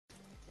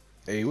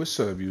Hey, what's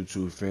up,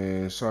 YouTube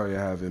fans? Sorry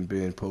I haven't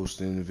been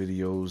posting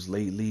videos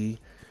lately.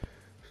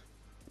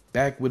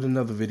 Back with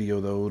another video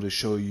though to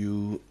show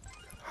you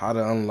how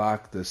to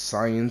unlock the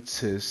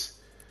scientist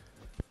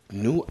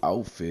new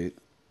outfit.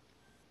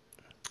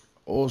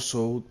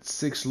 Also,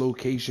 6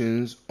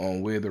 locations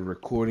on where the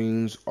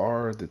recordings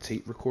are, the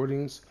tape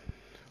recordings.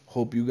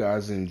 Hope you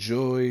guys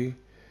enjoy.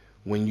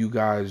 When you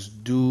guys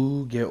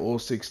do get all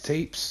 6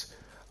 tapes,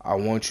 I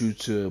want you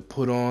to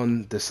put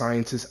on the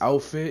scientist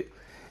outfit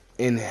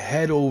and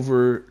head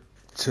over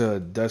to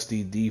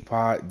Dusty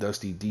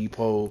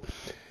Depot,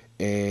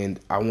 and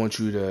I want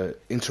you to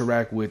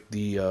interact with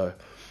the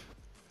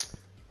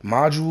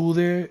module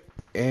there,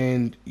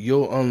 and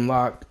you'll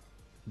unlock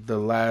the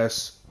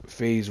last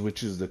phase,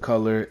 which is the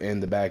color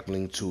and the back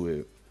bling to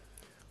it.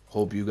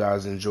 Hope you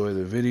guys enjoy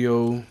the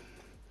video.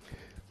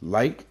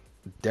 Like,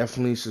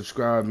 definitely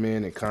subscribe,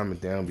 man, and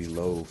comment down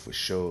below for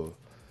sure.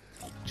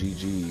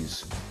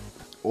 GG's.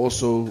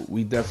 Also,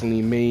 we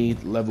definitely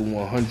made level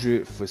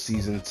 100 for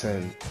season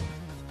 10.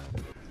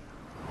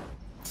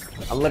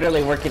 I'm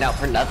literally working out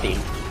for nothing.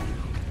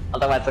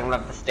 Otherwise, I'm gonna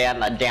have to stay on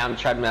that damn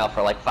treadmill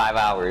for like 5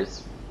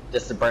 hours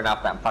just to burn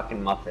off that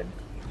fucking muffin.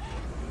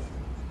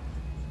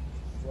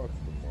 Fuck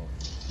the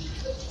muffin.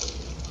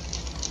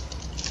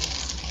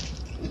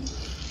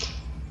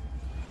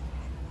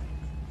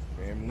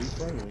 Family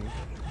friendly.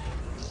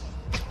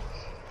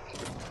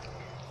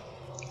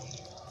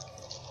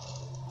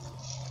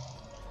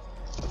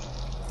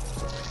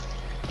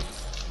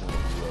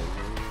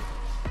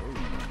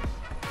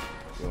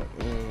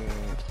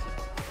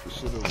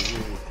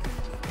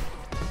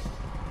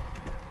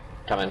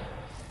 Coming.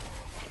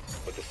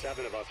 But the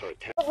 7 of us are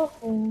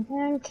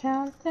And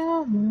count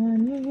down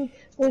money.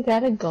 We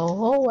gotta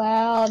go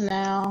out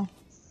now.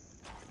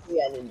 We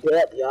got in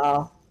debt,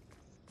 y'all.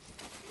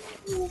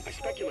 I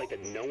speculate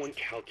that no one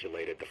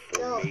calculated the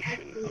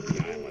formation of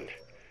the island.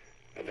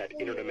 And that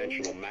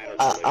interdimensional matter.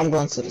 I'm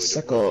going to the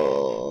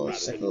circle. Now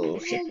that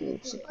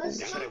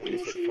I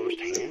witnessed it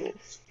firsthand,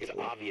 it's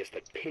obvious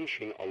that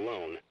pinching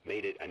alone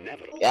made it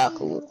inevitable. Y'all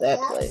cool with that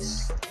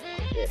place.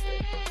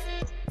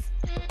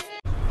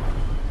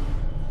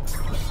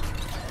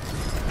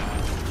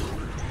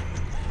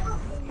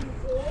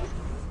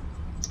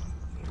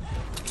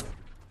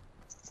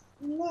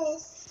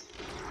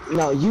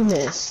 No, you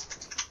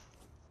missed.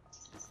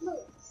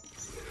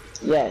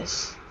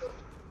 Yes.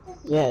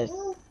 Yes.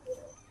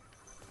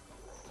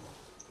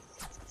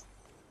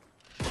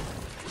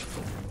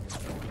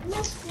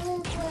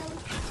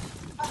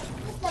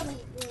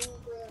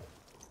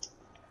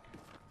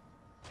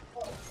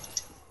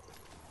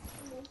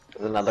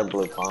 There's another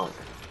blue pump.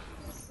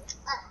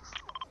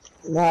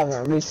 Not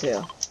even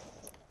resale.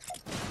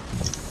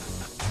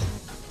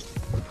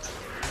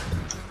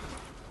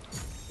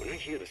 When I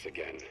hear this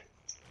again,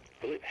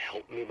 will it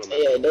help me remember?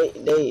 Yeah,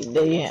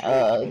 they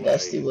ain't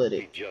Dusty with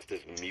it. Just as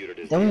muted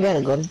as Then we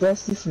gotta go to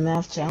Dusty for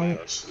math challenge.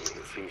 it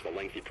seems the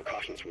lengthy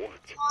precautions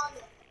worked.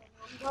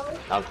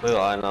 Not blue,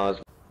 all I know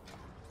is.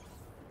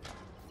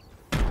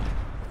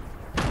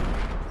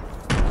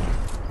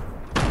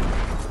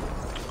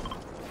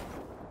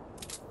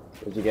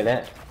 Did you get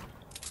it?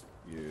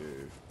 Yeah.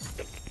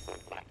 The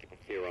practical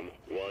theorem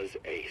was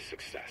a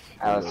success.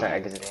 Let's try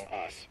exiting.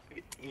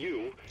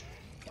 You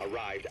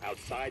arrived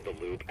outside the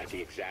loop at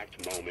the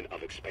exact moment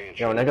of expansion.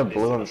 Yo, nigga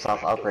blew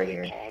himself up right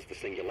here. Pause the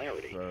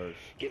singularity,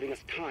 giving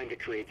us time to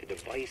create the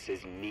devices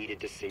needed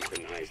to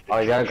synchronize the Oh,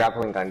 you got a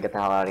grappling gun. Get the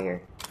hell out of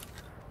here.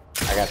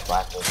 I got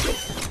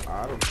splashes.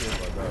 I don't care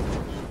about that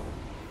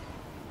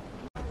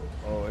much.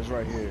 Oh, it's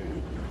right here.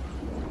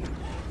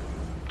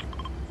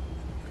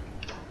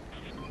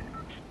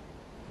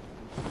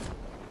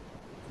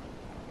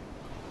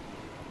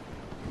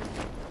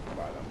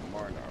 By the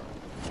Marnar.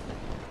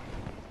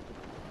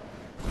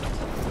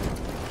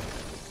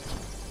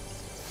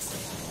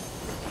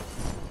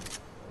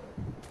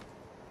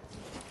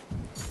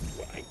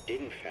 What I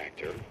didn't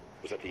factor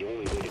was that the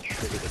only way to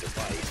trigger the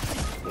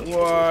device was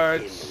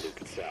What? in the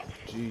loop itself.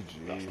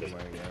 GG, Thus, this my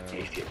God.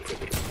 hasty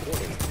equivalent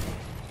recording.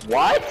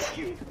 What?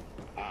 You,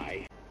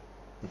 I.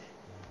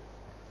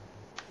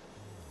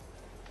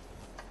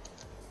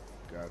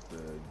 Got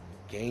the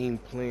game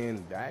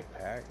plan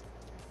backpack.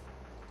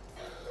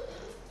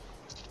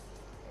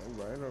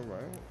 Alright.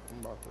 I'm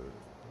about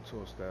to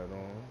toss that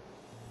on.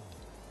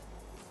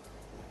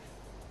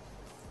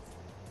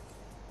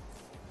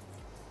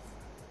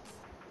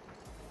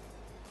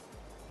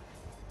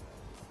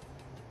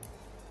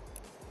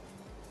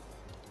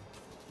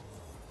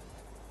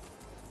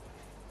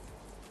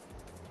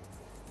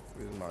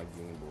 Where's my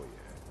Game Boy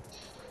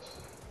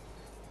at?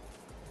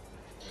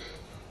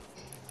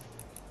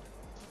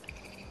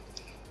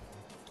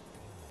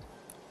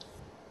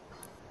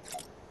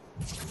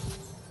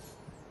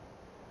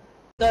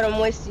 Go to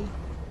Moisty.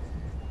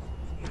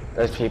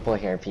 There's people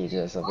here,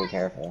 PJ, so be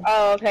careful.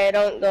 Oh, okay,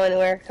 don't go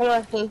anywhere. Come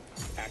on, King.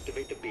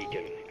 Activate the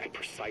beacon at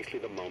precisely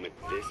the moment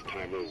this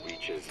timer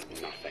reaches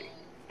nothing.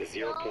 The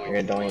 0 point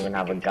You don't even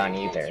have a gun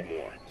either.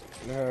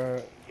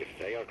 If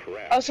they are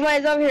correct, Oh,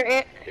 somebody's over here,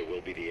 Ant. it will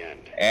be the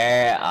end.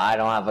 I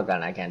don't have a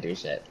gun. I can't do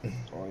shit.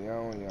 Oh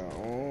yeah,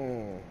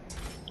 oh.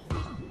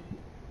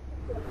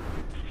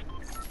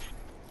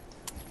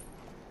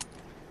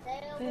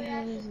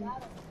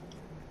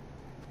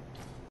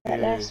 That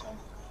last one.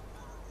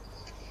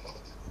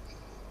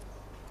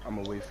 I'm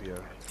gonna wait for you.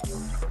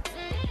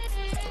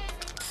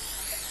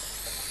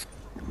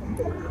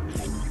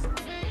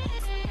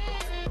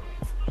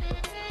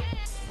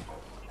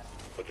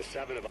 What the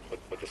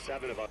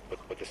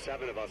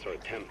seven of us are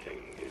attempting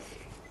is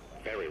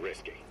very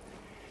risky.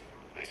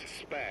 I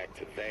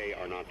suspect they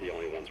are not the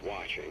only ones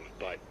watching,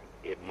 but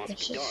it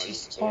must be done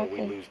or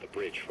we lose the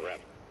bridge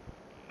forever.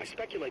 I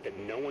speculate that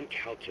no one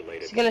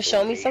calculated. Is he gonna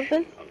show me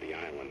something? Of the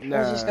island. Nah,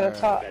 Or is he just gonna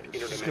talk?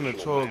 he's just gonna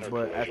talk,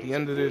 but at the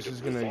end of this,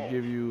 he's gonna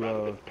give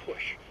you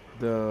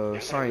the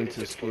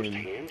scientist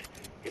skin,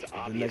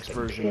 the next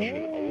version of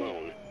it.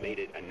 Alone made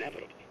it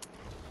inevitable.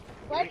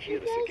 What did you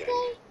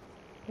say?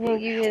 I'm gonna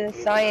give you the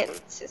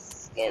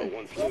scientist skin.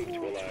 Once looped,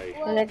 will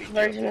I The next be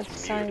version just of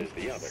the as muted as scientist.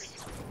 the others?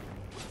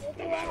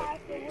 No matter,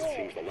 it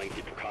seems the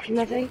lengthy precautions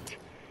Nothing.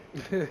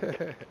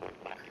 worked.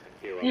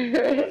 Hero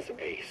was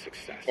a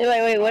success. You're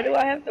like, wait, what do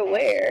I have to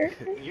wear?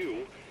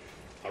 You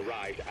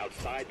arrived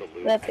outside the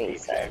loop Nothing, at the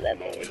son, exact nothing.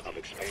 moment of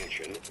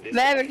expansion. This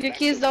Maverick, your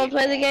kids don't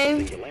play the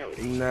game?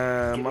 singularity.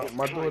 Nah, Given its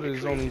my time, daughter the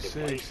is only crazy 6,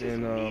 devices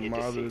and needed my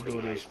to other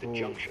daughter is synchronize the 4.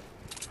 junction.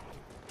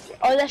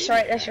 Oh, that's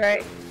right, that's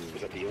right.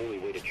 Was that the only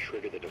way to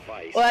trigger the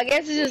device? Well, I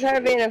guess it's just her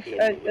being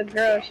a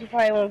girl. She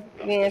probably won't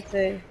be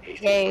into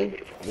game.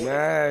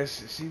 Nah,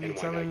 she be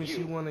telling me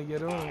she wanna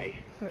get on. I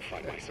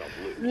find myself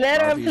loose.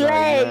 Let her I'll be play.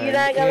 like, nah, You're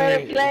not gonna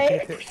let her you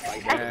play?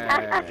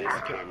 Nah.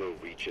 This timer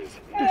reaches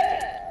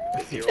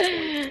the 0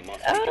 point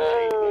must be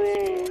delayed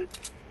once more.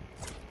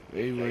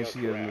 Maybe when she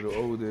gets a little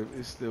older,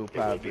 it's still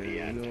popping.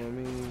 You know what I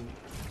mean?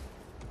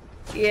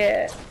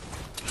 Yeah.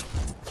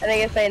 And they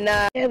can say,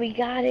 nah. Yeah, we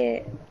got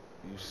it.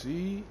 You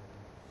see?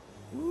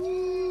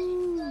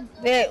 Woo!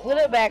 Yeah,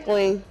 with a back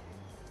wing.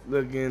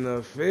 Looking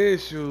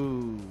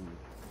official.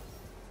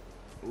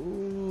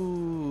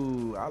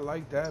 Ooh, I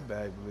like that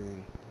back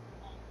bling.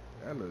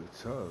 That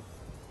looks tough.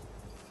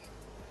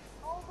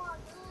 Oh my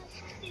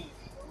gosh,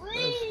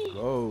 Let's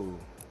go.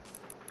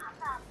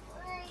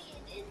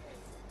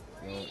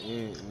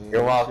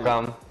 You're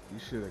welcome. You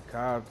should have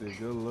copped it.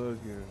 Good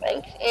looking.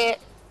 Thanks, Aunt.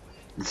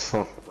 You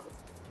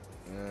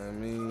know what I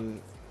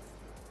mean?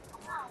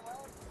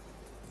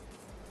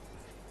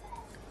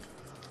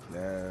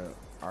 Now,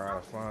 I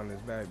gotta find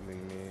this back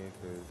bling, man,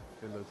 because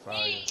it looks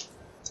fire.